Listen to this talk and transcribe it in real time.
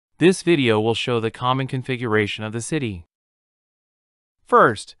This video will show the common configuration of the city.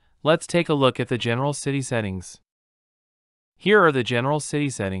 First, let's take a look at the general city settings. Here are the general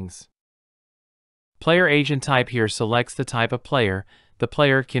city settings. Player agent type here selects the type of player. The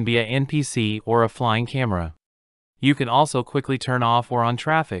player can be an NPC or a flying camera. You can also quickly turn off or on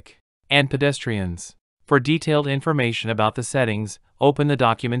traffic and pedestrians. For detailed information about the settings, open the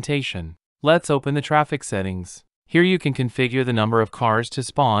documentation. Let's open the traffic settings. Here you can configure the number of cars to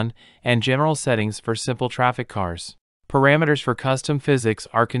spawn and general settings for simple traffic cars. Parameters for custom physics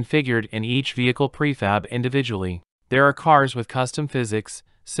are configured in each vehicle prefab individually. There are cars with custom physics,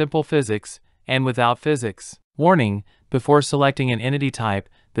 simple physics, and without physics. Warning: before selecting an entity type,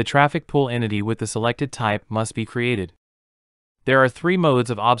 the traffic pool entity with the selected type must be created. There are 3 modes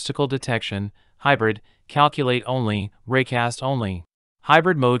of obstacle detection: hybrid, calculate only, raycast only.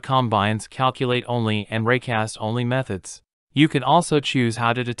 Hybrid mode combines calculate only and raycast only methods. You can also choose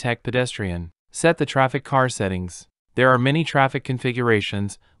how to detect pedestrian. Set the traffic car settings. There are many traffic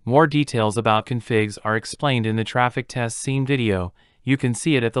configurations. More details about configs are explained in the traffic test scene video. You can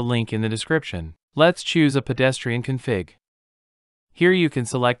see it at the link in the description. Let's choose a pedestrian config. Here you can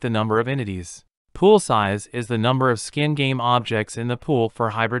select the number of entities. Pool size is the number of skin game objects in the pool for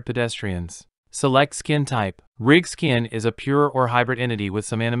hybrid pedestrians. Select skin type. Rig skin is a pure or hybrid entity with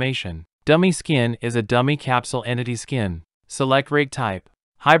some animation. Dummy skin is a dummy capsule entity skin. Select rig type.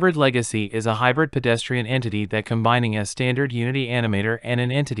 Hybrid legacy is a hybrid pedestrian entity that combining a standard Unity animator and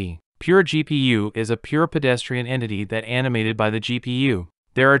an entity. Pure GPU is a pure pedestrian entity that animated by the GPU.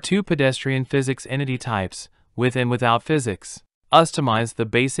 There are 2 pedestrian physics entity types, with and without physics. Customize the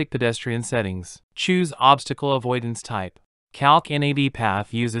basic pedestrian settings. Choose obstacle avoidance type. Calc NAV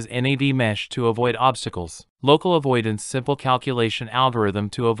path uses NAV mesh to avoid obstacles. Local avoidance simple calculation algorithm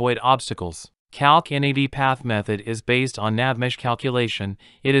to avoid obstacles. Calc NAV path method is based on NavMesh calculation.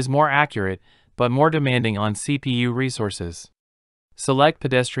 It is more accurate, but more demanding on CPU resources. Select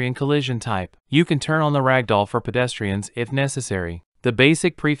pedestrian collision type. You can turn on the ragdoll for pedestrians if necessary. The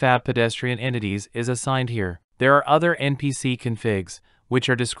basic prefab pedestrian entities is assigned here. There are other NPC configs, which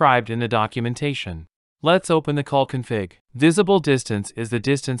are described in the documentation. Let's open the call config. Visible distance is the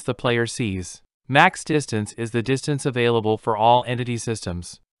distance the player sees. Max distance is the distance available for all entity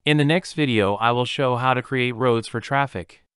systems. In the next video I will show how to create roads for traffic.